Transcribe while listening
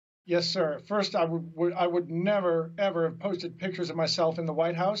Yes, sir. First, I would never, ever have posted pictures of myself in the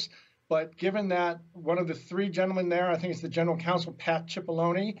White House. But given that one of the three gentlemen there, I think it's the general counsel, Pat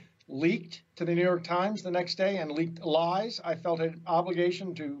Cipollone, leaked to the New York Times the next day and leaked lies, I felt an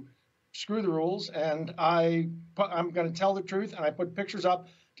obligation to screw the rules. And I'm going to tell the truth. And I put pictures up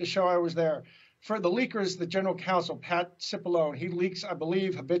to show I was there. For the leakers, the general counsel, Pat Cipollone, he leaks, I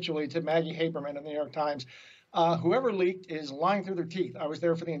believe, habitually to Maggie Haberman in the New York Times. Whoever leaked is lying through their teeth. I was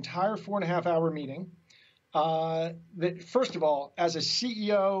there for the entire 4.5-hour meeting. First of all, as a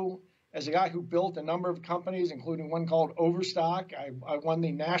CEO, as a guy who built a number of companies, including one called Overstock, I won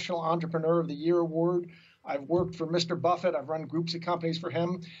the National Entrepreneur of the Year award. I've worked for Mr. Buffett. I've run groups of companies for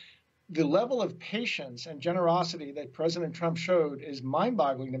him. The level of patience and generosity that President Trump showed is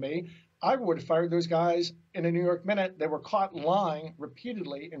mind-boggling to me. I would have fired those guys in a New York minute. They were caught lying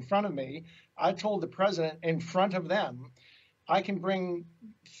repeatedly in front of me. I told the president in front of them, I can bring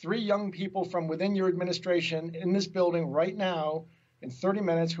 3 young people from within your administration in this building right now in 30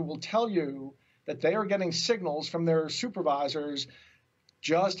 minutes who will tell you that they are getting signals from their supervisors.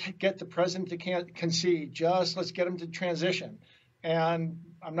 Just get the president to concede. Just let's get him to transition. And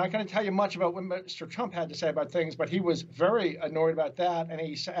I'm not going to tell you much about what Mr. Trump had to say about things, but he was very annoyed about that. And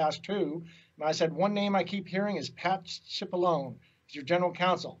he asked who. And I said, one name I keep hearing is Pat Cipollone. He's your general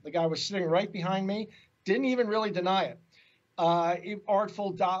counsel. The guy was sitting right behind me, didn't even really deny it.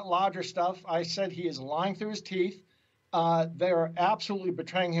 Artful lodger stuff. I said he is lying through his teeth. They are absolutely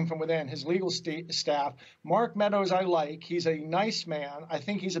betraying him from within, his legal staff. Mark Meadows, I like. He's a nice man. I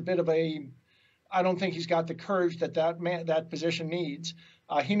think he's a bit of I don't think he's got the courage that position needs.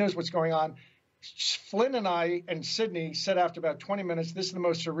 He knows what's going on. Flynn and I and Sydney said after about 20 minutes, this is the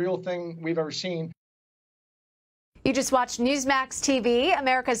most surreal thing we've ever seen. You just watched Newsmax TV,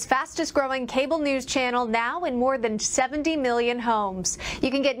 America's fastest growing cable news channel, now in more than 70 million homes.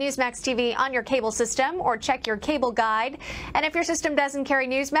 You can get Newsmax TV on your cable system or check your cable guide. And if your system doesn't carry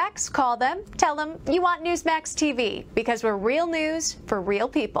Newsmax, call them, tell them you want Newsmax TV, because we're real news for real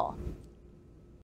people.